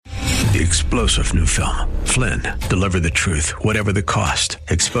The explosive new film, Flynn, deliver the truth, whatever the cost,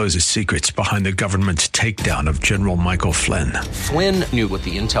 exposes secrets behind the government's takedown of General Michael Flynn. Flynn knew what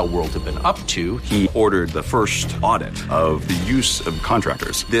the intel world had been up to. He ordered the first audit of the use of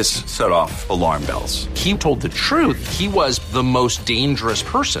contractors. This set off alarm bells. He told the truth. He was the most dangerous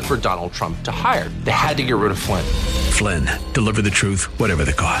person for Donald Trump to hire. They had to get rid of Flynn. Flynn, deliver the truth, whatever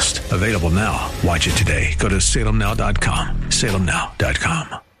the cost. Available now. Watch it today. Go to salemnow.com.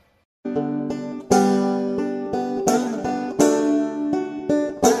 salemnow.com.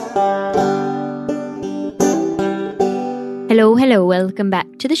 Hello, welcome back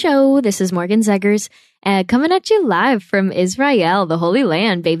to the show. This is Morgan Zegers, coming at you live from Israel, the Holy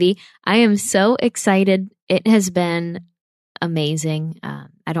Land, baby. I am so excited. It has been amazing.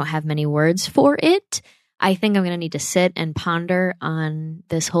 I don't have many words for it. I think I'm going to need to sit and ponder on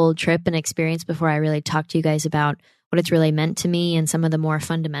this whole trip and experience before I really talk to you guys about what it's really meant to me and some of the more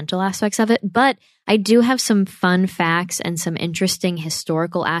fundamental aspects of it. But I do have some fun facts and some interesting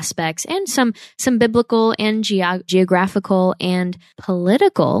historical aspects and some biblical and geographical and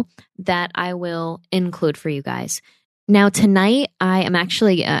political that I will include for you guys. Now, tonight, I am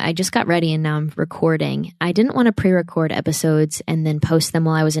actually, I just got ready and now I'm recording. I didn't want to pre-record episodes and then post them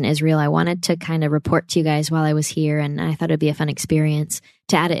while I was in Israel. I wanted to kind of report to you guys while I was here, and I thought it'd be a fun experience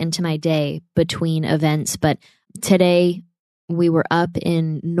to add it into my day between events. But today, we were up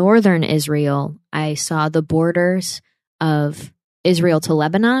in northern Israel. I saw the borders of Israel to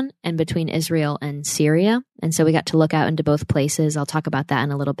Lebanon and between Israel and Syria. And so we got to look out into both places. I'll talk about that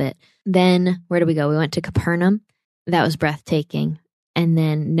in a little bit. Then, where did we go? We went to Capernaum. That was breathtaking. And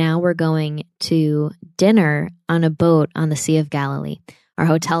then now we're going to dinner on a boat on the Sea of Galilee. Our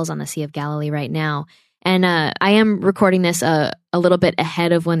hotel's on the Sea of Galilee right now. And I am recording this a little bit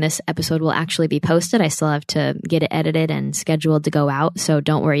ahead of when this episode will actually be posted. I still have to get it edited and scheduled to go out. So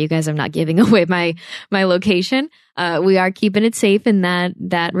don't worry, you guys, I'm not giving away my location. We are keeping it safe in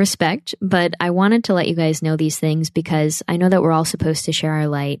that respect. But I wanted to let you guys know these things because I know that we're all supposed to share our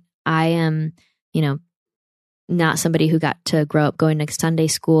light. I am, not somebody who got to grow up going to Sunday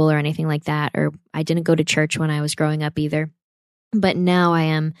school or anything like that, or I didn't go to church when I was growing up either. But now I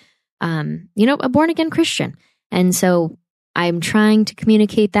am, a born-again Christian. And so I'm trying to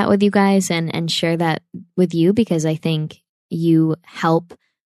communicate that with you guys and share that with you because I think you help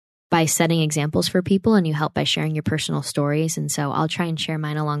by setting examples for people and you help by sharing your personal stories. And so I'll try and share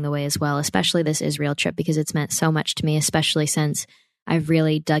mine along the way as well, especially this Israel trip because it's meant so much to me, especially since I've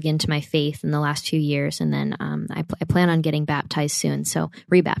really dug into my faith in the last few years. And then I plan on getting baptized soon, so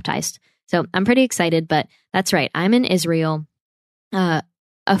rebaptized. So I'm pretty excited, but that's right. I'm in Israel.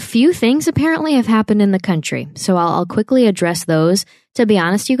 A few things apparently have happened in the country. So I'll quickly address those. To be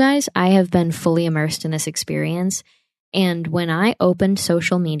honest, you guys, I have been fully immersed in this experience. And when I opened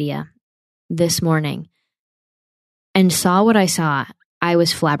social media this morning and saw what I saw, I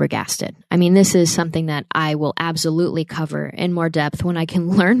was flabbergasted. I mean, this is something that I will absolutely cover in more depth when I can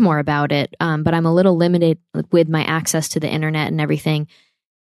learn more about it. But I'm a little limited with my access to the internet and everything.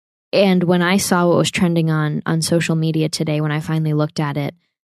 And when I saw what was trending on social media today, when I finally looked at it,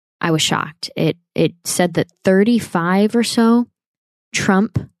 I was shocked. It said that 35 or so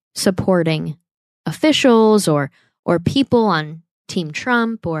Trump supporting officials or people on Team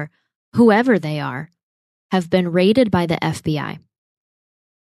Trump or whoever they are have been raided by the FBI.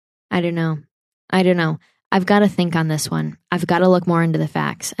 I don't know. I've got to think on this one. I've got to look more into the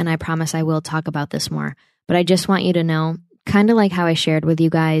facts, and I promise I will talk about this more. But I just want you to know, kind of like how I shared with you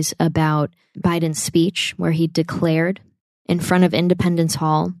guys about Biden's speech, where he declared in front of Independence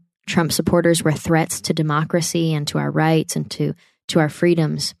Hall, Trump supporters were threats to democracy and to our rights and to our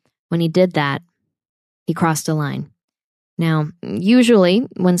freedoms. When he did that, he crossed a line. Now, usually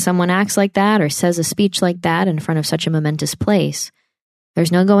when someone acts like that or says a speech like that in front of such a momentous place,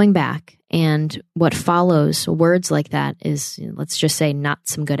 there's no going back. And what follows words like that is, let's just say, not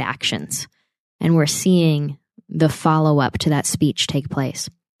some good actions. And we're seeing the follow-up to that speech take place.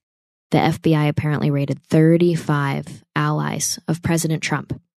 The FBI apparently raided 35 allies of President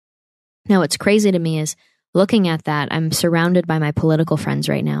Trump. Now, what's crazy to me is looking at that, I'm surrounded by my political friends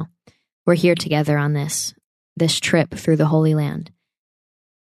right now. We're here together on this trip through the Holy Land.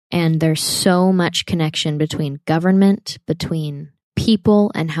 And there's so much connection between government, between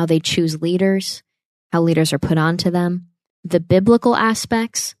people and how they choose leaders, how leaders are put onto them, the biblical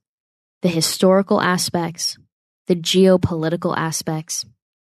aspects, the historical aspects, the geopolitical aspects.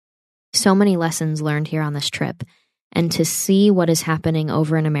 So many lessons learned here on this trip. And to see what is happening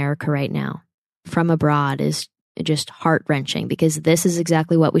over in America right now from abroad is just heart-wrenching because this is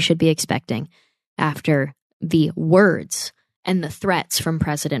exactly what we should be expecting after the words and the threats from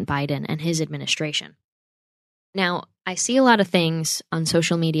President Biden and his administration. Now, I see a lot of things on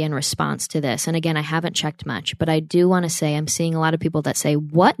social media in response to this. And again, I haven't checked much, but I do want to say I'm seeing a lot of people that say,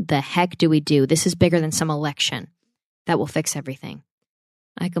 what the heck do we do? This is bigger than some election that will fix everything.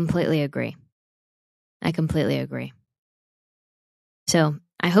 I completely agree. So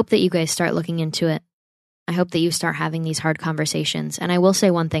I hope that you guys start looking into it. I hope that you start having these hard conversations. And I will say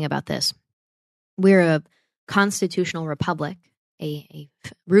one thing about this. We're a constitutional republic,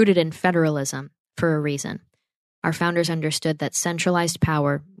 rooted in federalism for a reason. Our founders understood that centralized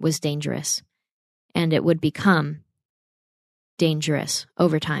power was dangerous, and it would become dangerous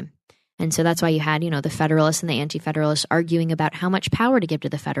over time. And so that's why you had, the Federalists and the Anti-Federalists arguing about how much power to give to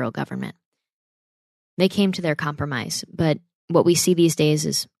the federal government. They came to their compromise, but what we see these days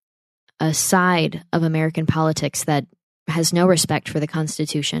is a side of American politics that has no respect for the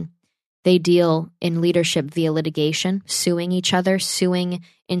Constitution. They deal in leadership via litigation, suing each other, suing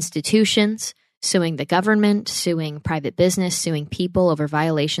institutions, suing the government, suing private business, suing people over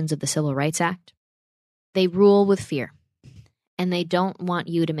violations of the Civil Rights Act. They rule with fear, and they don't want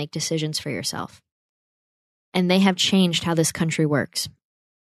you to make decisions for yourself. And they have changed how this country works.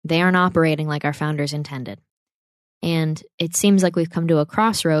 They aren't operating like our founders intended. And it seems like we've come to a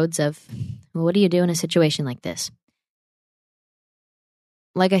crossroads of, well, what do you do in a situation like this?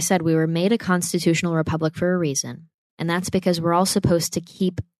 Like I said, we were made a constitutional republic for a reason, and that's because we're all supposed to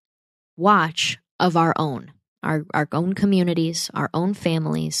keep watch of our own communities, our own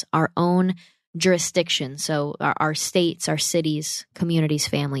families, our own jurisdiction. So our states, our cities, communities,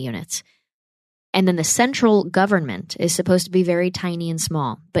 family units. And then the central government is supposed to be very tiny and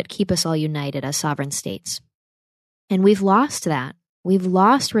small, but keep us all united as sovereign states. And we've lost that. We've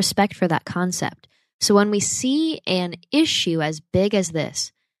lost respect for that concept. So when we see an issue as big as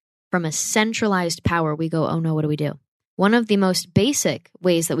this from a centralized power, we go, oh no, what do we do? One of the most basic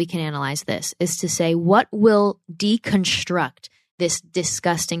ways that we can analyze this is to say, what will deconstruct this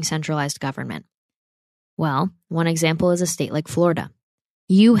disgusting centralized government? Well, one example is a state like Florida.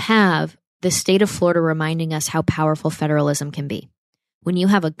 You have the state of Florida reminding us how powerful federalism can be. When you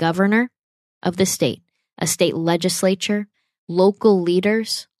have a governor of the state, a state legislature, local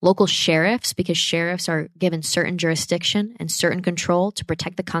leaders, local sheriffs, because sheriffs are given certain jurisdiction and certain control to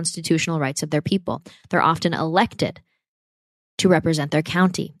protect the constitutional rights of their people. They're often elected to represent their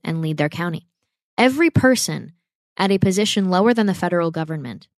county and lead their county. Every person at a position lower than the federal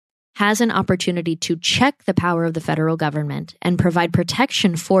government has an opportunity to check the power of the federal government and provide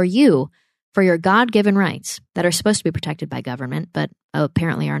protection for you for your God-given rights that are supposed to be protected by government, but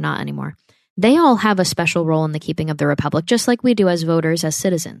apparently are not anymore. They all have a special role in the keeping of the republic, just like we do as voters, as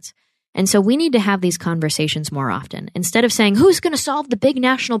citizens. And so we need to have these conversations more often. Instead of saying, who's going to solve the big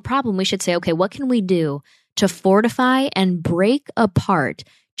national problem? We should say, okay, what can we do to fortify and break apart,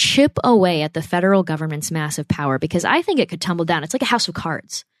 chip away at the federal government's massive power? Because I think it could tumble down. It's like a house of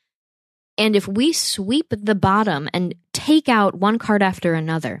cards. And if we sweep the bottom and take out one card after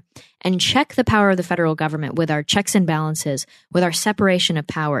another and check the power of the federal government with our checks and balances, with our separation of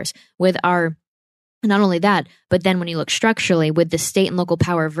powers, with our, not only that, but then when you look structurally with the state and local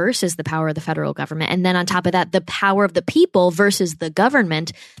power versus the power of the federal government, and then on top of that, the power of the people versus the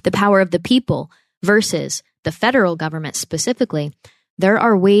government, the power of the people versus the federal government specifically, there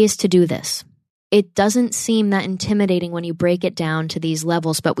are ways to do this. It doesn't seem that intimidating when you break it down to these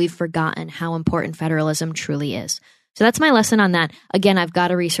levels, but we've forgotten how important federalism truly is. So that's my lesson on that. Again, I've got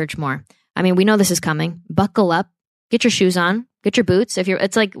to research more. I mean, we know this is coming. Buckle up, get your shoes on, get your boots.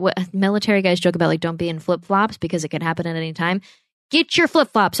 It's like what military guys joke about, like, don't be in flip-flops because it could happen at any time. Get your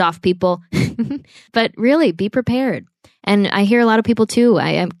flip-flops off, people. But really, be prepared. And I hear a lot of people too.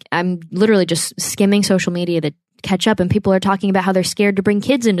 I'm literally just skimming social media to catch up, and people are talking about how they're scared to bring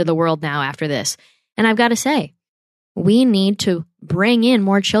kids into the world now after this. And I've got to say, we need to bring in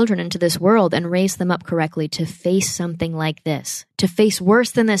more children into this world and raise them up correctly to face something like this, to face worse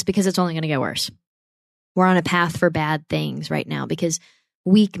than this, because it's only going to get worse. We're on a path for bad things right now because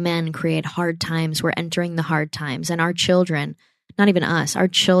weak men create hard times. We're entering the hard times, and our children, not even us, our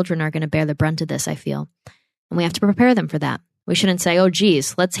children are going to bear the brunt of this, I feel. And we have to prepare them for that. We shouldn't say, oh,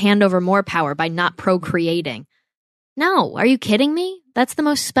 geez, let's hand over more power by not procreating. No, are you kidding me? That's the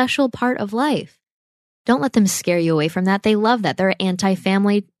most special part of life. Don't let them scare you away from that. They love that. They're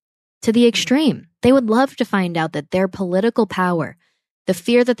anti-family to the extreme. They would love to find out that their political power, the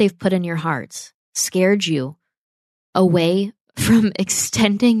fear that they've put in your hearts, scared you away from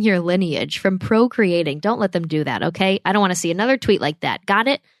extending your lineage, from procreating. Don't let them do that, okay? I don't want to see another tweet like that. Got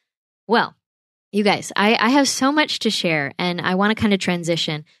it? Well, you guys, I have so much to share, and I want to kind of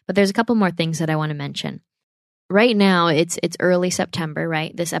transition, but there's a couple more things that I want to mention. right now it's early September,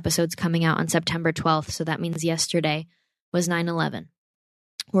 right? This episode's coming out on September 12th, so that means yesterday was 9/11.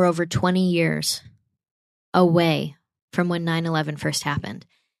 We're over 20 years away from when 9/11 first happened.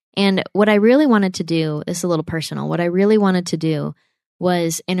 And what I really wanted to do, this is a little personal, what I really wanted to do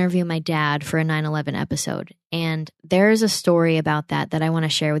was interview my dad for a 9/11 episode. And there's a story about that I want to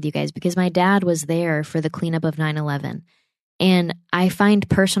share with you guys because my dad was there for the cleanup of 9/11. And I find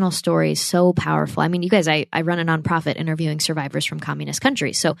personal stories so powerful. I mean, you guys, I run a nonprofit interviewing survivors from communist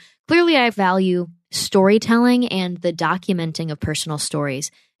countries. So clearly I value storytelling and the documenting of personal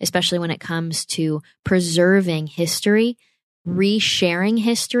stories, especially when it comes to preserving history, resharing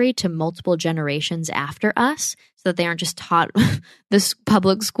history to multiple generations after us so that they aren't just taught this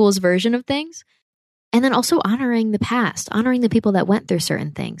public school's version of things. And then also honoring the past, honoring the people that went through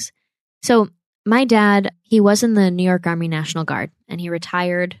certain things. So my dad, he was in the New York Army National Guard, and he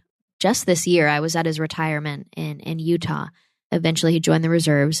retired just this year. I was at his retirement in Utah. Eventually, he joined the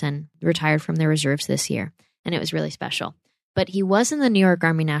reserves and retired from the reserves this year, and it was really special. But he was in the New York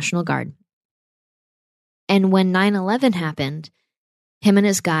Army National Guard. And when 9/11 happened, him and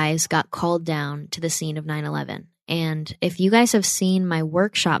his guys got called down to the scene of 9/11. And if you guys have seen my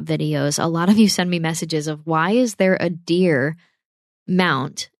workshop videos, a lot of you send me messages of why is there a deer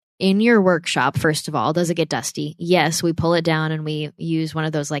mount in your workshop? First of all, does it get dusty? Yes, we pull it down and we use one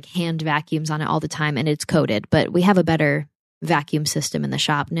of those like hand vacuums on it all the time and it's coated, but we have a better vacuum system in the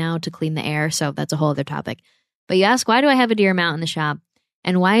shop now to clean the air. So that's a whole other topic. But you ask, why do I have a deer mount in the shop?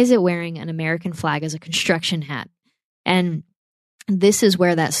 And why is it wearing an American flag as a construction hat? And this is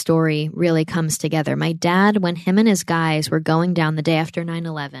where that story really comes together. My dad, when him and his guys were going down the day after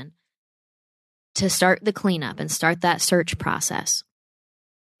 9/11 to start the cleanup and start that search process,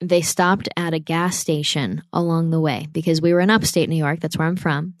 they stopped at a gas station along the way because we were in upstate New York. That's where I'm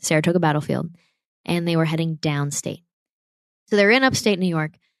from, Saratoga Battlefield. And they were heading downstate. So they're in upstate New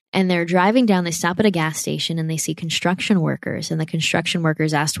York and they're driving down. They stop at a gas station and they see construction workers. And the construction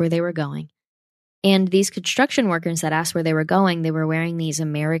workers asked where they were going. And these construction workers that asked where they were going, they were wearing these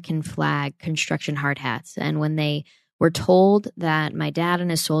American flag construction hard hats. And when they were told that my dad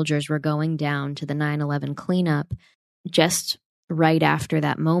and his soldiers were going down to the 9/11 cleanup, just right after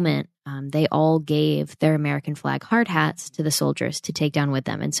that moment, they all gave their American flag hard hats to the soldiers to take down with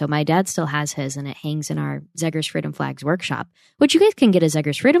them. And so my dad still has his, and it hangs in our Zeggers Freedom Flags workshop, which you guys can get a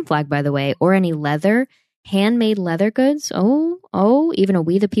Zeggers Freedom Flag, by the way, or any leather, handmade leather goods. Oh, even a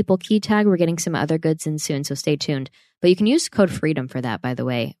We the People key tag. We're getting some other goods in soon, so stay tuned. But you can use code FREEDOM for that, by the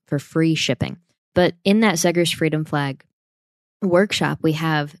way, for free shipping. But in that Zeggers Freedom Flag workshop, we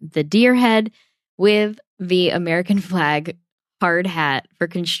have the deer head with the American flag hard hat for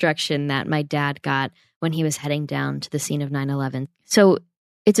construction that my dad got when he was heading down to the scene of 9/11. So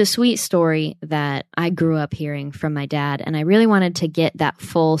it's a sweet story that I grew up hearing from my dad, and I really wanted to get that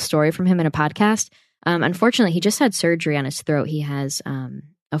full story from him in a podcast. Unfortunately, he just had surgery on his throat. He has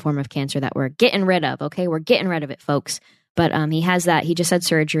a form of cancer that we're getting rid of, okay? We're getting rid of it, folks. But he has that. He just had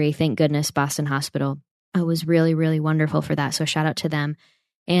surgery. Thank goodness, Boston Hospital. It was really, really wonderful for that. So shout out to them.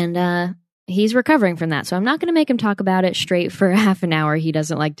 And he's recovering from that. So I'm not going to make him talk about it straight for half an hour. He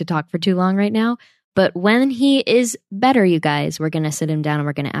doesn't like to talk for too long right now. But when he is better, you guys, we're going to sit him down and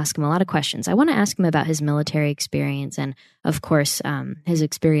we're going to ask him a lot of questions. I want to ask him about his military experience and, of course, his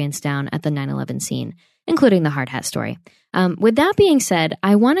experience down at the 9/11 scene, including the hard hat story. With that being said,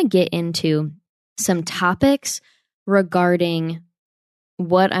 I want to get into some topics regarding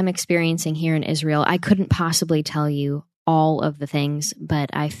what I'm experiencing here in Israel. I couldn't possibly tell you all of the things, but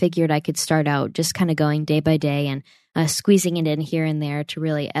I figured I could start out just kind of going day by day and squeezing it in here and there to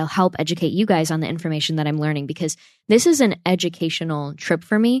really help educate you guys on the information that I'm learning, because this is an educational trip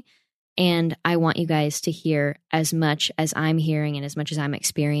for me, and I want you guys to hear as much as I'm hearing and as much as I'm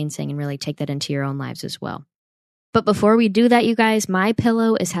experiencing and really take that into your own lives as well. But before we do that, you guys,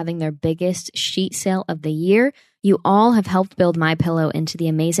 MyPillow is having their biggest sheet sale of the year. You all have helped build MyPillow into the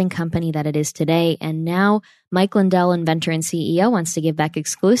amazing company that it is today. And now Mike Lindell, inventor and CEO, wants to give back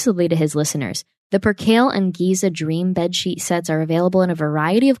exclusively to his listeners. The Percale and Giza Dream bed sheet sets are available in a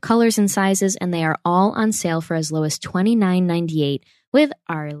variety of colors and sizes, and they are all on sale for as low as $29.98 with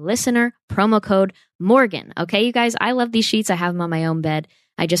our listener promo code Morgan. Okay, you guys, I love these sheets. I have them on my own bed.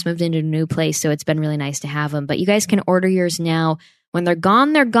 I just moved into a new place, so it's been really nice to have them. But you guys can order yours now. When they're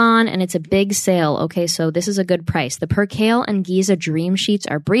gone, and it's a big sale. Okay, so this is a good price. The Percale and Giza Dream sheets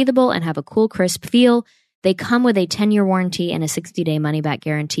are breathable and have a cool, crisp feel. They come with a 10-year warranty and a 60-day money-back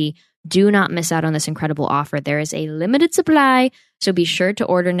guarantee. Do not miss out on this incredible offer. There is a limited supply, so be sure to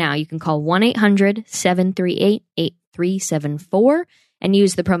order now. You can call 1-800-738-8374 and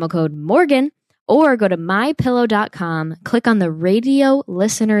use the promo code Morgan, Or go to mypillow.com, click on the radio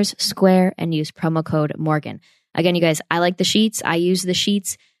listeners square, and use promo code Morgan. Again, you guys, I like the sheets. I use the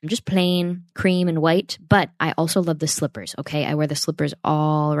sheets. I'm just plain cream and white, but I also love the slippers, okay? I wear the slippers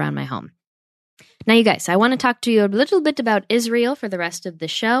all around my home. Now, you guys, I want to talk to you a little bit about Israel for the rest of the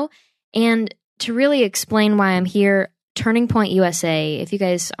show. And to really explain why I'm here, Turning Point USA, if you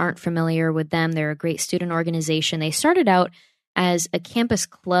guys aren't familiar with them, they're a great student organization. They started out as a campus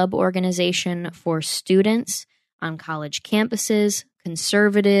club organization for students on college campuses,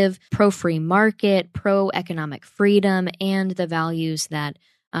 conservative, pro-free market, pro-economic freedom, and the values that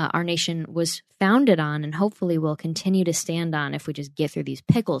our nation was founded on and hopefully will continue to stand on if we just get through these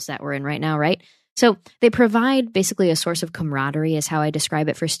pickles that we're in right now, right? So they provide basically a source of camaraderie is how I describe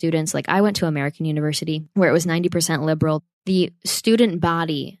it for students. Like I went to American University where it was 90% liberal. The student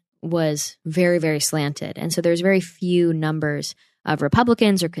body was very, very slanted. And so there's very few numbers of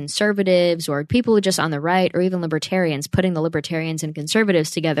Republicans or conservatives or people just on the right or even libertarians. Putting the libertarians and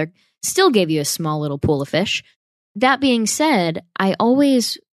conservatives together still gave you a small little pool of fish. That being said, I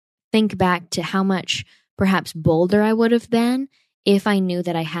always think back to how much perhaps bolder I would have been if I knew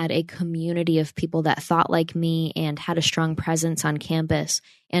that I had a community of people that thought like me and had a strong presence on campus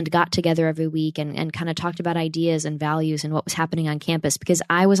and got together every week and kind of talked about ideas and values and what was happening on campus, because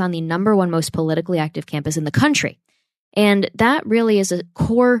I was on the number one most politically active campus in the country. And that really is a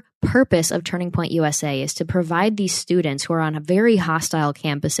core purpose of Turning Point USA, is to provide these students who are on very hostile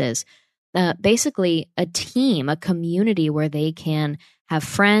campuses, basically a team, a community where they can have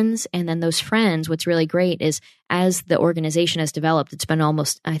friends. And then those friends, what's really great is as the organization has developed, it's been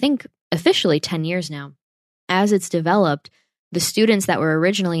almost, I think, officially 10 years now. As it's developed, the students that were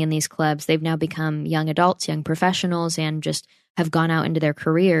originally in these clubs, they've now become young adults, young professionals, and just have gone out into their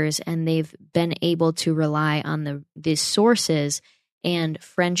careers, and they've been able to rely on these sources and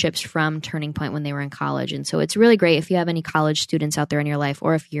friendships from Turning Point when they were in college. And so it's really great if you have any college students out there in your life,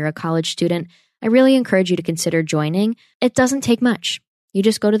 or if you're a college student, I really encourage you to consider joining. It doesn't take much. You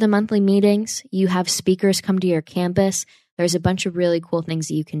just go to the monthly meetings, you have speakers come to your campus. There's a bunch of really cool things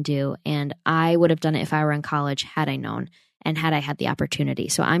that you can do. And I would have done it if I were in college had I known and had I had the opportunity.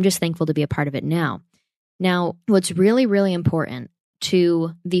 So I'm just thankful to be a part of it now. Now, what's really, really important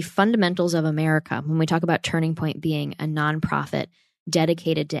to the fundamentals of America, when we talk about Turning Point being a nonprofit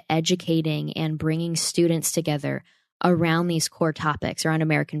dedicated to educating and bringing students together around these core topics, around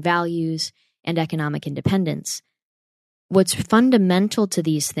American values and economic independence, what's fundamental to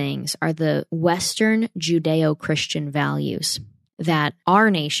these things are the Western Judeo-Christian values that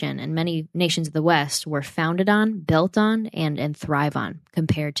our nation and many nations of the West were founded on, built on, and thrive on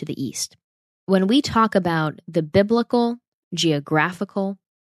compared to the East. When we talk about the biblical, geographical,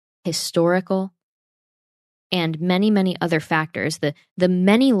 historical, and many, many other factors, the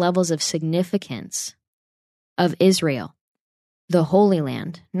many levels of significance of Israel, the Holy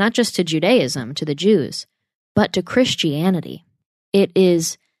Land, not just to Judaism, to the Jews, but to Christianity, it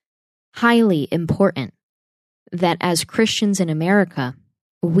is highly important that as Christians in America,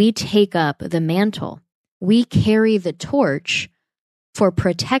 we take up the mantle, we carry the torch for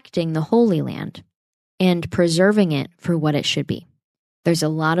protecting the Holy Land and preserving it for what it should be. There's a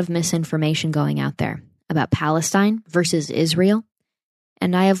lot of misinformation going out there about Palestine versus Israel,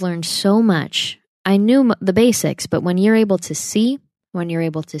 and I have learned so much. I knew the basics, but when you're able to see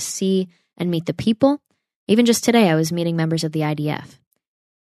and meet the people, even just today, I was meeting members of the IDF.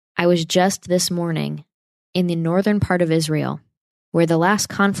 I was just this morning in the northern part of Israel, where the last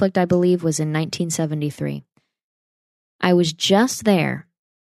conflict, I believe, was in 1973. I was just there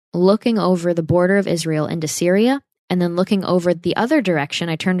looking over the border of Israel into Syria, and then looking over the other direction.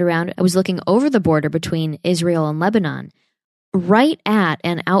 I turned around. I was looking over the border between Israel and Lebanon, right at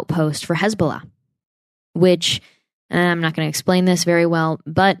an outpost for Hezbollah, which, I'm not going to explain this very well,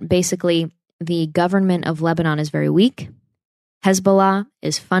 but basically the government of Lebanon is very weak. Hezbollah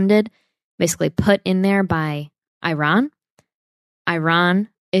is funded, basically put in there by Iran. Iran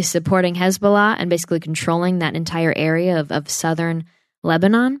is supporting Hezbollah and basically controlling that entire area of southern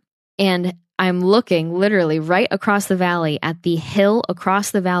Lebanon. And I'm looking literally right across the valley at the hill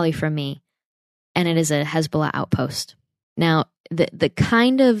across the valley from me, and it is a Hezbollah outpost. Now, the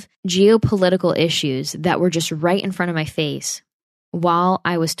kind of geopolitical issues that were just right in front of my face while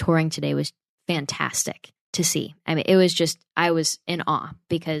I was touring today was fantastic to see. I mean, it was just, I was in awe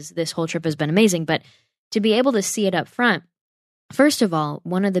because this whole trip has been amazing. But to be able to see it up front, first of all,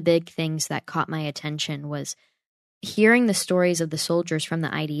 one of the big things that caught my attention was hearing the stories of the soldiers from the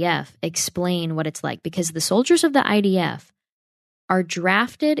IDF explain what it's like, because the soldiers of the IDF are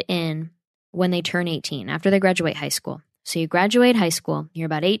drafted in when they turn 18, after they graduate high school. So you graduate high school, you're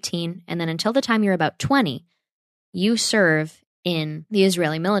about 18, and then until the time you're about 20, you serve in the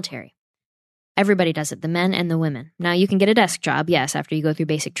Israeli military. Everybody does it, the men and the women. Now, you can get a desk job, yes, after you go through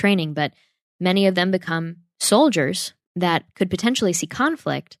basic training, but many of them become soldiers that could potentially see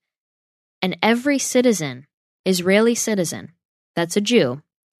conflict. And every citizen, Israeli citizen, that's a Jew,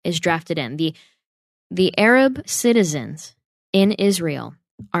 is drafted in. The Arab citizens in Israel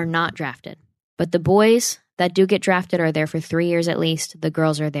are not drafted. But the boys that do get drafted are there for 3 years at least. The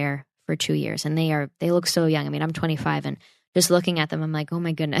girls are there for 2 years. And they look so young. I mean, I'm 25, and just looking at them, I'm like, oh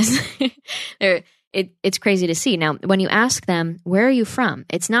my goodness. It's crazy to see. Now, when you ask them, where are you from?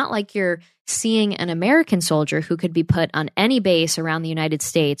 It's not like you're seeing an American soldier who could be put on any base around the United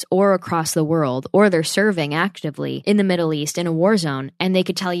States or across the world, or they're serving actively in the Middle East in a war zone, and they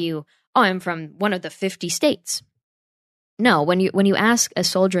could tell you, oh, I'm from one of the 50 states. No, when you ask a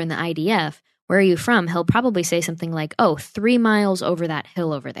soldier in the IDF, where are you from? He'll probably say something like, 3 miles over that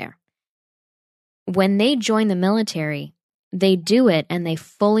hill over there. When they join the military, they do it and they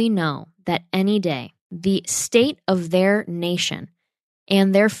fully know that any day, the state of their nation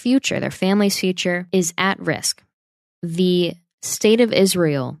and their future, their family's future, is at risk. The state of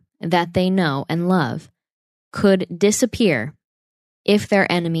Israel that they know and love could disappear if their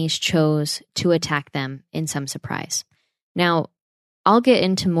enemies chose to attack them in some surprise. Now, I'll get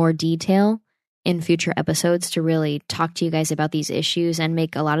into more detail in future episodes to really talk to you guys about these issues and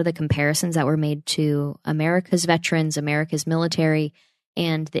make a lot of the comparisons that were made to America's veterans, America's military,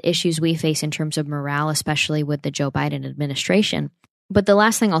 and the issues we face in terms of morale, especially with the Joe Biden administration. But the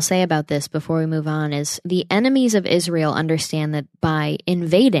last thing I'll say about this before we move on is the enemies of Israel understand that by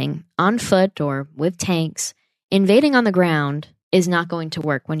invading on foot or with tanks, invading on the ground is not going to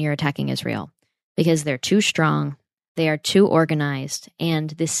work when you're attacking Israel because they're too strong. They are too organized,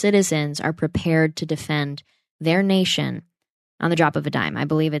 and the citizens are prepared to defend their nation on the drop of a dime. I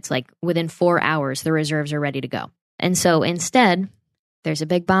believe it's like within 4 hours, the reserves are ready to go. And so instead, there's a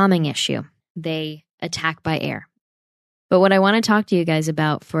big bombing issue. They attack by air. But what I want to talk to you guys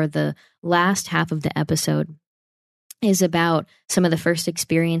about for the last half of the episode is about some of the first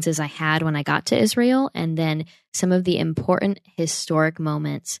experiences I had when I got to Israel, and then some of the important historic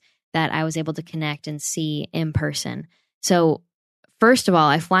moments that I was able to connect and see in person. So first of all,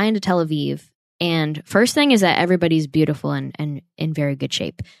 I fly into Tel Aviv, and first thing is that everybody's beautiful and in very good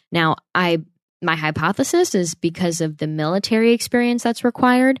shape. Now, my hypothesis is because of the military experience that's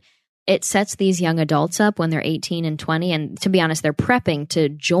required, it sets these young adults up when they're 18 and 20, and to be honest, they're prepping to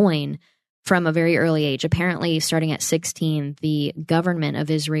join from a very early age. Apparently, starting at 16, the government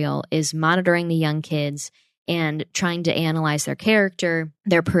of Israel is monitoring the young kids and trying to analyze their character,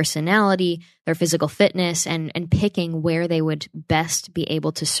 their personality, their physical fitness, and picking where they would best be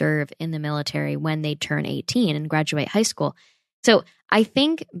able to serve in the military when they turn 18 and graduate high school. So I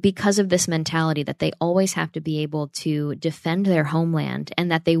think because of this mentality that they always have to be able to defend their homeland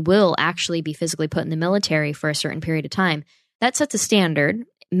and that they will actually be physically put in the military for a certain period of time, that sets a standard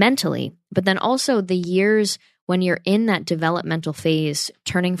mentally, but then also the years when you're in that developmental phase,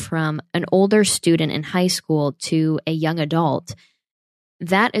 turning from an older student in high school to a young adult,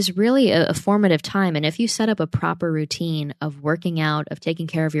 that is really a formative time. And if you set up a proper routine of working out, of taking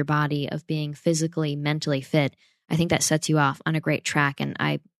care of your body, of being physically, mentally fit, I think that sets you off on a great track. And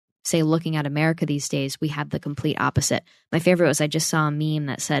I say, looking at America these days, we have the complete opposite. My favorite was I just saw a meme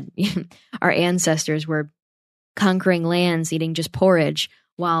that said our ancestors were conquering lands, eating just porridge,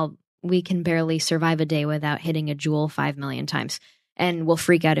 while we can barely survive a day without hitting a Juul 5 million times. And we'll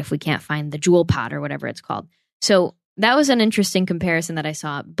freak out if we can't find the Juul pot or whatever it's called. So that was an interesting comparison that I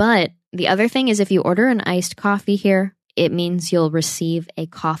saw. But the other thing is, if you order an iced coffee here, it means you'll receive a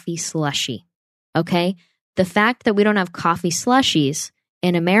coffee slushie. Okay? The fact that we don't have coffee slushies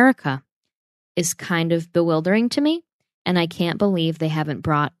in America is kind of bewildering to me. And I can't believe they haven't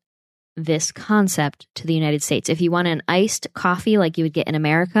brought this concept to the United States. If you want an iced coffee like you would get in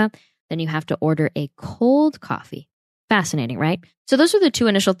America, then you have to order a cold coffee. Fascinating, right? So those are the two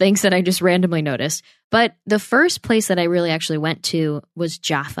initial things that I just randomly noticed. But the first place that I really actually went to was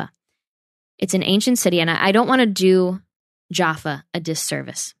Jaffa. It's an ancient city, and I don't want to do Jaffa a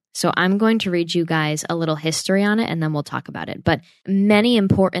disservice. So I'm going to read you guys a little history on it, and then we'll talk about it. But many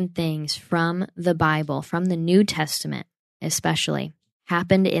important things from the Bible, from the New Testament especially,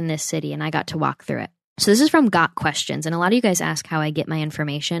 happened in this city, and I got to walk through it. So this is from Got Questions, and a lot of you guys ask how I get my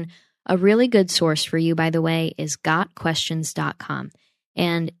information. A really good source for you, by the way, is gotquestions.com.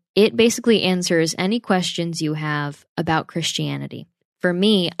 And it basically answers any questions you have about Christianity. For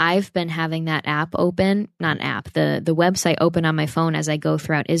me, I've been having that app open, not an app, the website open on my phone as I go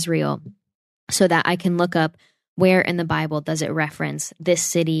throughout Israel so that I can look up where in the Bible does it reference this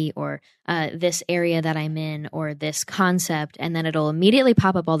city or this area that I'm in or this concept, and then it'll immediately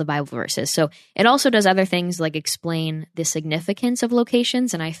pop up all the Bible verses. So it also does other things like explain the significance of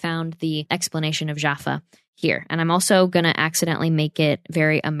locations, and I found the explanation of Jaffa here. And I'm also going to accidentally make it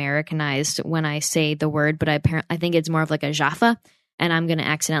very Americanized when I say the word, but I think it's more of like a Jaffa, and I'm going to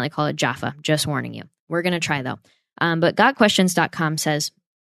accidentally call it Jaffa, just warning you. We're going to try though. But gotquestions.com says,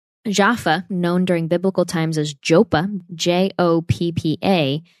 Jaffa, known during biblical times as Joppa,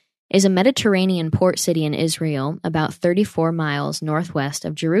 Joppa, is a Mediterranean port city in Israel, about 34 miles northwest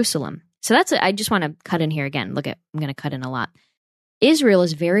of Jerusalem. So I just want to cut in here again. I'm going to cut in a lot. Israel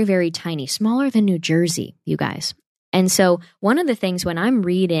is very, very tiny, smaller than New Jersey, you guys. And so one of the things when I'm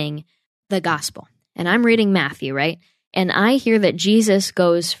reading the gospel, and I'm reading Matthew, right? And I hear that Jesus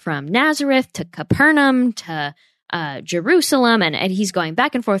goes from Nazareth to Capernaum to Jerusalem, and he's going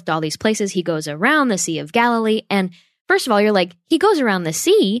back and forth to all these places. He goes around the Sea of Galilee. And first of all, you're like, he goes around the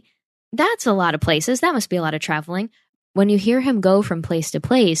sea. That's a lot of places. That must be a lot of traveling. When you hear him go from place to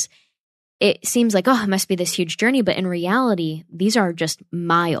place, it seems like, oh, it must be this huge journey. But in reality, these are just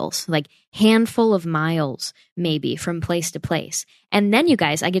miles, like handful of miles, maybe from place to place. And then you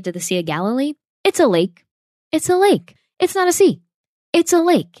guys, I get to the Sea of Galilee. It's a lake. It's a lake. It's not a sea. It's a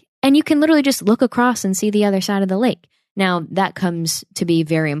lake. And you can literally just look across and see the other side of the lake. Now, that comes to be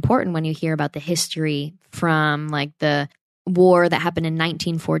very important when you hear about the history from like the war that happened in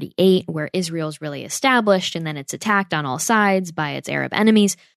 1948, where Israel's really established and then it's attacked on all sides by its Arab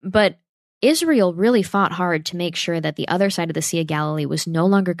enemies. But Israel really fought hard to make sure that the other side of the Sea of Galilee was no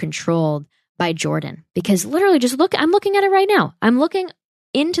longer controlled by Jordan. Because literally just look, I'm looking at it right now. I'm looking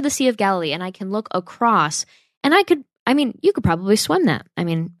into the Sea of Galilee and I can look across and you could probably swim that.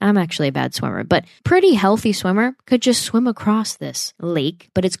 I'm actually a bad swimmer, but pretty healthy swimmer could just swim across this lake.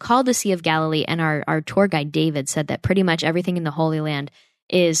 But it's called the Sea of Galilee. And our tour guide, David, said that pretty much everything in the Holy Land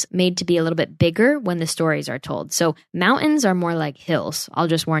is made to be a little bit bigger when the stories are told. So mountains are more like hills. I'll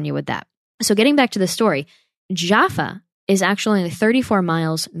just warn you with that. So getting back to the story, Jaffa is actually only 34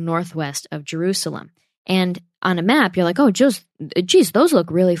 miles northwest of Jerusalem. And on a map, you're like, oh, geez, those look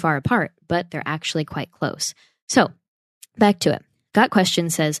really far apart, but they're actually quite close. So back to it. Got Question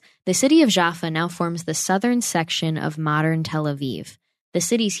says, the city of Jaffa now forms the southern section of modern Tel Aviv. The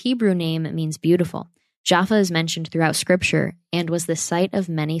city's Hebrew name means beautiful. Jaffa is mentioned throughout scripture and was the site of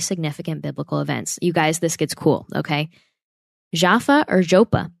many significant biblical events. You guys, this gets cool, okay? Jaffa or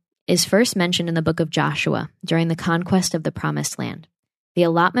Joppa is first mentioned in the book of Joshua during the conquest of the Promised Land. The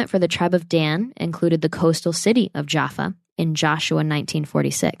allotment for the tribe of Dan included the coastal city of Jaffa in Joshua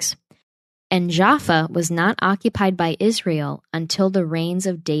 1946. And Jaffa was not occupied by Israel until the reigns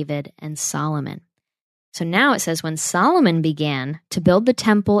of David and Solomon. So now it says, when Solomon began to build the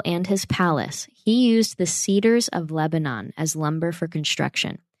temple and his palace, he used the cedars of Lebanon as lumber for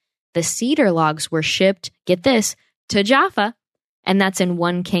construction. The cedar logs were shipped, get this, to Jaffa, and that's in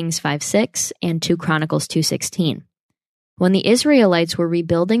 1 Kings 5:6 and 2 Chronicles 2:16. When the Israelites were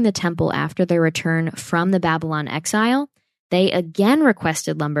rebuilding the temple after their return from the Babylon exile, they again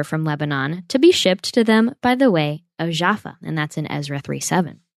requested lumber from Lebanon to be shipped to them by the way of Jaffa, and that's in Ezra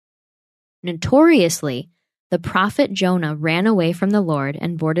 3:7. Notoriously, the prophet Jonah ran away from the Lord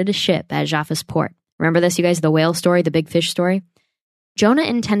and boarded a ship at Jaffa's port. Remember this, you guys, the whale story, the big fish story? Jonah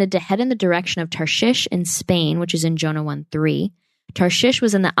intended to head in the direction of Tarshish in Spain, which is in Jonah 1:3. Tarshish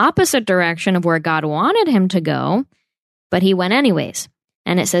was in the opposite direction of where God wanted him to go, but he went anyways.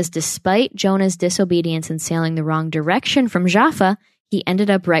 And it says, despite Jonah's disobedience and sailing the wrong direction from Jaffa, he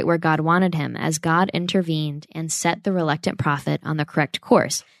ended up right where God wanted him, as God intervened and set the reluctant prophet on the correct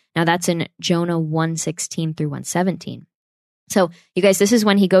course. Now that's in Jonah 1:16 through 1:17. So you guys, this is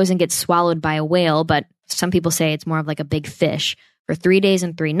when he goes and gets swallowed by a whale, but some people say it's more of like a big fish for 3 days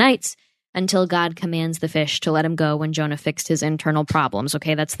and 3 nights until God commands the fish to let him go when Jonah fixed his internal problems.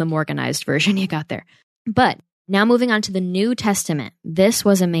 Okay, that's the Morganized version you got there. But now moving on to the New Testament. This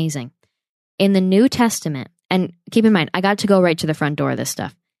was amazing. In the New Testament, and keep in mind, I got to go right to the front door of this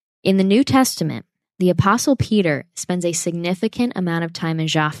stuff. In the New Testament, the Apostle Peter spends a significant amount of time in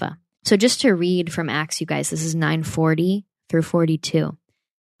Jaffa. So just to read from Acts, you guys, this is 9:40 through 42.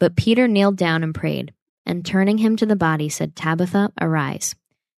 But Peter kneeled down and prayed, and turning him to the body said, Tabitha, arise.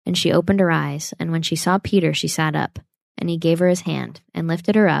 And she opened her eyes, and when she saw Peter, she sat up. And he gave her his hand, and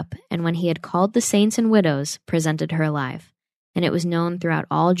lifted her up, and when he had called the saints and widows, presented her alive. And it was known throughout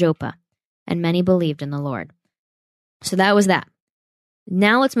all Joppa, and many believed in the Lord. So that was that.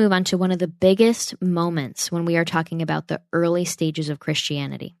 Now let's move on to one of the biggest moments when we are talking about the early stages of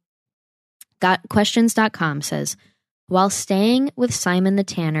Christianity. GotQuestions.com says, while staying with Simon the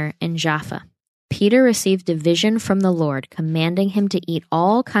tanner in Jaffa, Peter received a vision from the Lord, commanding him to eat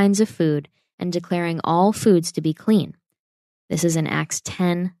all kinds of food and declaring all foods to be clean. This is in Acts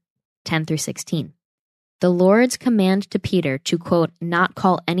 10:10 through 16. The Lord's command to Peter to, quote, not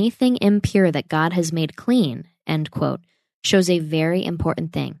call anything impure that God has made clean, end quote, shows a very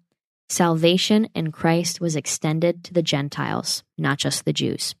important thing. Salvation in Christ was extended to the Gentiles, not just the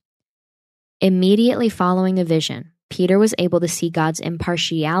Jews. Immediately following the vision, Peter was able to see God's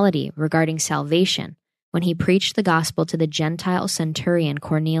impartiality regarding salvation when he preached the gospel to the Gentile centurion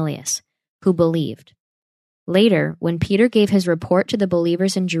Cornelius, who believed. Later, when Peter gave his report to the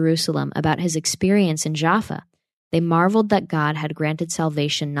believers in Jerusalem about his experience in Jaffa, they marveled that God had granted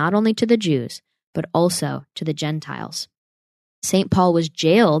salvation not only to the Jews, but also to the Gentiles. St. Paul was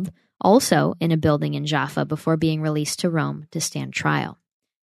jailed also in a building in Jaffa before being released to Rome to stand trial.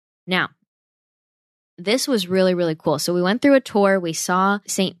 Now, this was really, really cool. So we went through a tour. We saw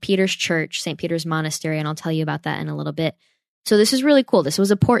St. Peter's Church, St. Peter's Monastery, and I'll tell you about that in a little bit. So this is really cool. This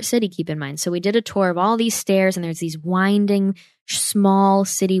was a port city, keep in mind. So we did a tour of all these stairs, and there's these winding, small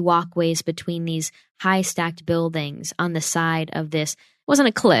city walkways between these high stacked buildings on the side of this. It wasn't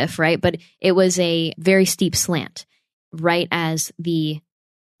a cliff, right? But it was a very steep slant, right as the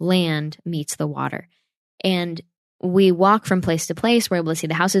land meets the water. And we walk from place to place. We're able to see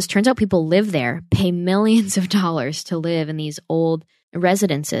the houses. Turns out people live there, pay millions of dollars to live in these old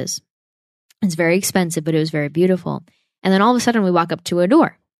residences. It's very expensive, but it was very beautiful. And then all of a sudden we walk up to a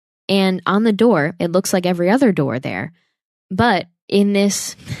door. And on the door, it looks like every other door there. But in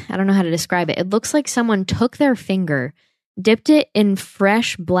this, I don't know how to describe it. It looks like someone took their finger, dipped it in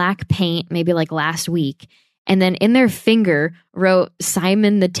fresh black paint, maybe like last week, and then in their finger wrote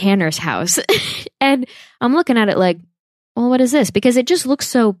Simon the Tanner's house. And I'm looking at it like, well, what is this? Because it just looks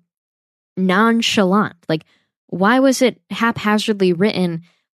so nonchalant. Like, why was it haphazardly written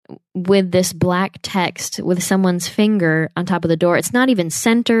with this black text with someone's finger on top of the door? It's not even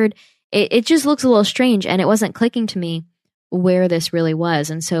centered. It just looks a little strange, and it wasn't clicking to me where this really was.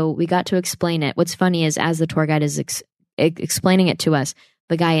 And so we got to explain it. What's funny is as the tour guide is explaining it to us,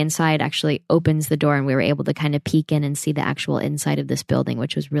 the guy inside actually opens the door, and we were able to kind of peek in and see the actual inside of this building,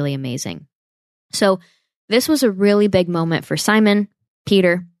 which was really amazing. So this was a really big moment for Simon,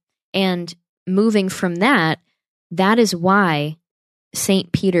 Peter, and moving from that, that is why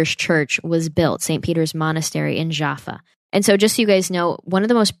St. Peter's Church was built, St. Peter's Monastery in Jaffa. And so just so you guys know, one of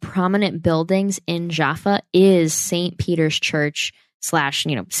the most prominent buildings in Jaffa is St. Peter's Church /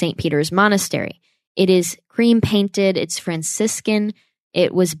 St. Peter's Monastery. It is cream painted. It's Franciscan.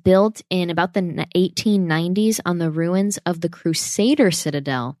 It was built in about the 1890s on the ruins of the Crusader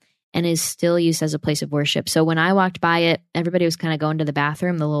Citadel and is still used as a place of worship. So when I walked by it, everybody was kind of going to the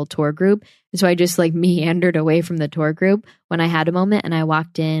bathroom, the little tour group. And so I just meandered away from the tour group when I had a moment, and I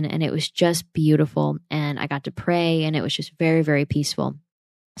walked in, and it was just beautiful. And I got to pray, and it was just very, very peaceful.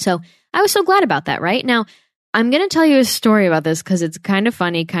 So I was so glad about that, right? Now, I'm going to tell you a story about this because it's kind of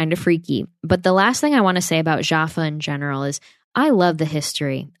funny, kind of freaky. But the last thing I want to say about Jaffa in general is I love the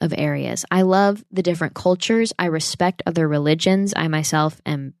history of areas. I love the different cultures. I respect other religions. I myself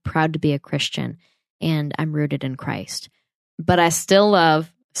am proud to be a Christian, and I'm rooted in Christ. But I still love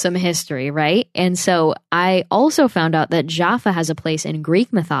some history, right? And so I also found out that Jaffa has a place in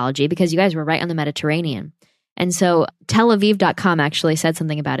Greek mythology because you guys were right on the Mediterranean. And so TelAviv.com actually said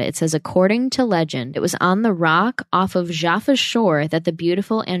something about it. It says, according to legend, it was on the rock off of Jaffa's shore that the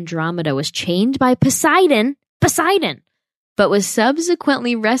beautiful Andromeda was chained by Poseidon, but was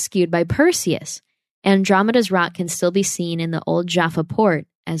subsequently rescued by Perseus. Andromeda's rock can still be seen in the old Jaffa port,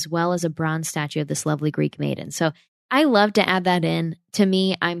 as well as a bronze statue of this lovely Greek maiden. So I love to add that in. To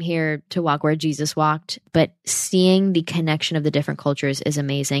me, I'm here to walk where Jesus walked, but seeing the connection of the different cultures is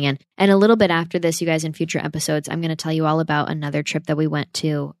amazing. And a little bit after this, you guys, in future episodes, I'm going to tell you all about another trip that we went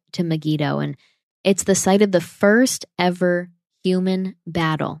to Megiddo. And it's the site of the first ever human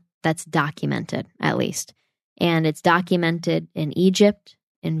battle that's documented, at least. And it's documented in Egypt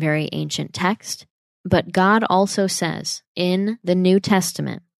in very ancient text. But God also says in the New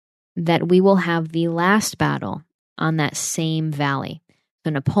Testament that we will have the last battle on that same valley.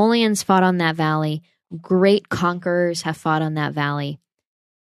 So Napoleon's fought on that valley. Great conquerors have fought on that valley.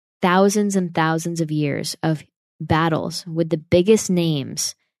 Thousands and thousands of years of battles with the biggest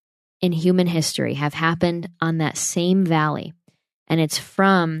names in human history have happened on that same valley. And it's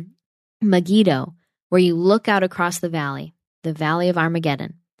from Megiddo, where you look out across the valley of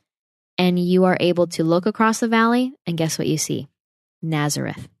Armageddon, and you are able to look across the valley, and guess what you see?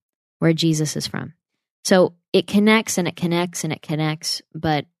 Nazareth, where Jesus is from. So it connects and it connects and it connects.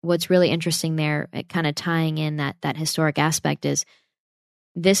 But what's really interesting there, kind of tying in that historic aspect, is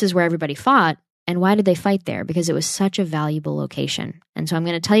this is where everybody fought. And why did they fight there? Because it was such a valuable location. And so I'm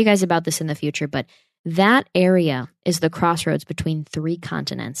going to tell you guys about this in the future, but that area is the crossroads between 3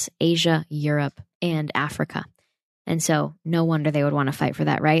 continents, Asia, Europe, and Africa. And so no wonder they would want to fight for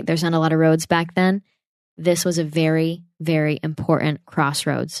that, right? There's not a lot of roads back then. This was a very, very important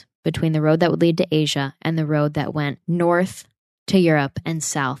crossroads between the road that would lead to Asia and the road that went north to Europe and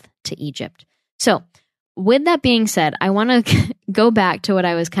south to Egypt. So with that being said, I want to go back to what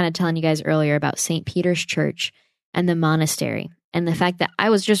I was kind of telling you guys earlier about St. Peter's Church and the monastery, and the fact that I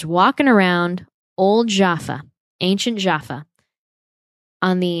was just walking around old Jaffa, ancient Jaffa,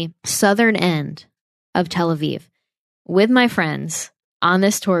 on the southern end of Tel Aviv with my friends on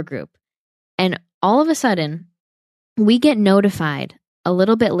this tour group. And all of a sudden, we get notified a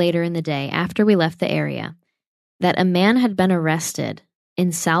little bit later in the day after we left the area that a man had been arrested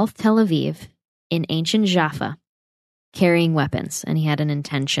in South Tel Aviv in ancient Jaffa carrying weapons, and he had an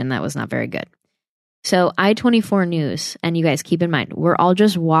intention that was not very good. So I-24 News, and you guys keep in mind, we're all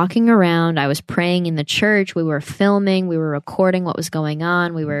just walking around. I was praying in the church. We were filming. We were recording what was going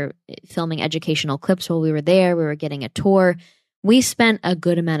on. We were filming educational clips while we were there. We were getting a tour. We spent a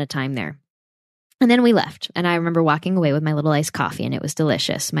good amount of time there. And then we left. And I remember walking away with my little iced coffee, and it was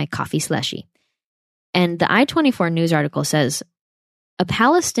delicious, my coffee slushy. And the I-24 News article says, a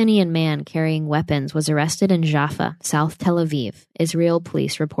Palestinian man carrying weapons was arrested in Jaffa, South Tel Aviv, Israel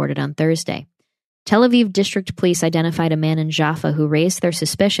police reported on Thursday. Tel Aviv District Police identified a man in Jaffa who raised their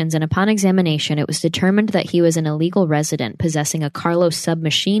suspicions, and upon examination, it was determined that he was an illegal resident possessing a Carlos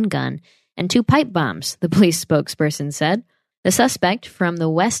submachine gun and 2 pipe bombs, the police spokesperson said. The suspect from the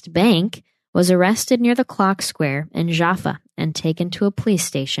West Bank was arrested near the Clock Square in Jaffa and taken to a police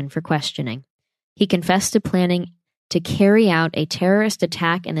station for questioning. He confessed to planning to carry out a terrorist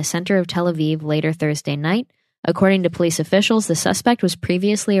attack in the center of Tel Aviv later Thursday night. According to police officials, the suspect was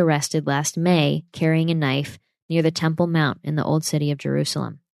previously arrested last May carrying a knife near the Temple Mount in the Old City of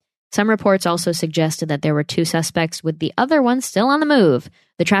Jerusalem. Some reports also suggested that there were 2 suspects, with the other one still on the move.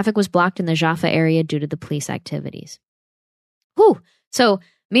 The traffic was blocked in the Jaffa area due to the police activities. Whew. So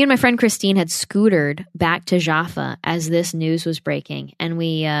me and my friend Christine had scootered back to Jaffa as this news was breaking. And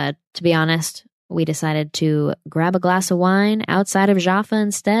we, to be honest, we decided to grab a glass of wine outside of Jaffa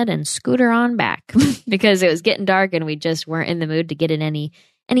instead and scooter on back because it was getting dark and we just weren't in the mood to get in any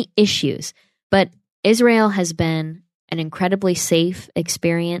issues. But Israel has been an incredibly safe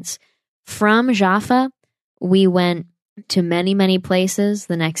experience. From Jaffa, we went to many, many places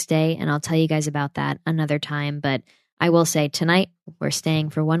the next day, and I'll tell you guys about that another time. But I will say tonight, we're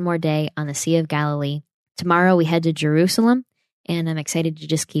staying for one more day on the Sea of Galilee. Tomorrow, we head to Jerusalem. And I'm excited to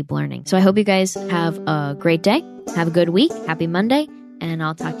just keep learning. So I hope you guys have a great day. Have a good week. Happy Monday. And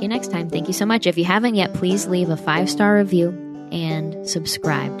I'll talk to you next time. Thank you so much. If you haven't yet, please leave a 5-star review and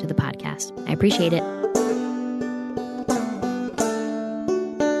subscribe to the podcast. I appreciate it.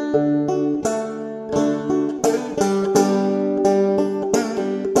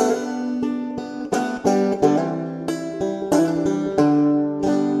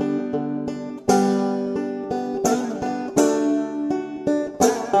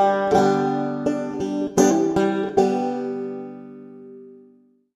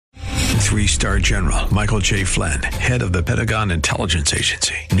 Three-star General Michael J. Flynn, head of the Pentagon Intelligence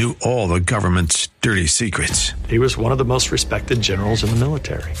Agency, knew all the government's dirty secrets. He was one of the most respected generals in the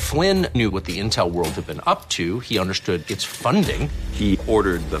military. Flynn knew what the intel world had been up to. He understood its funding. He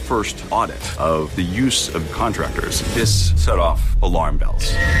ordered the first audit of the use of contractors. This set off alarm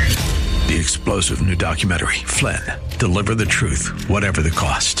bells. The explosive new documentary, Flynn, Deliver the Truth, Whatever the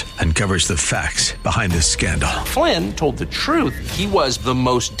Cost, uncovers the facts behind this scandal. Flynn told the truth. He was the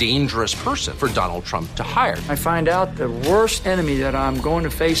most dangerous person for Donald Trump to hire. I find out the worst enemy that I'm going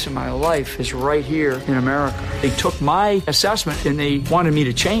to face in my life is right here in America. They took my assessment and they wanted me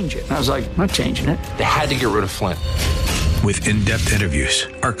to change it. And I was like, I'm not changing it. They had to get rid of Flynn. With in-depth interviews,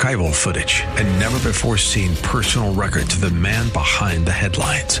 archival footage, and never-before-seen personal records of the man behind the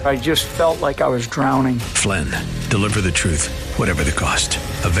headlines. I just felt like I was drowning. Flynn, Deliver the Truth, Whatever the Cost.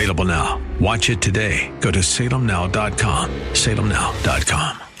 Available now. Watch it today. Go to salemnow.com.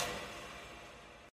 salemnow.com.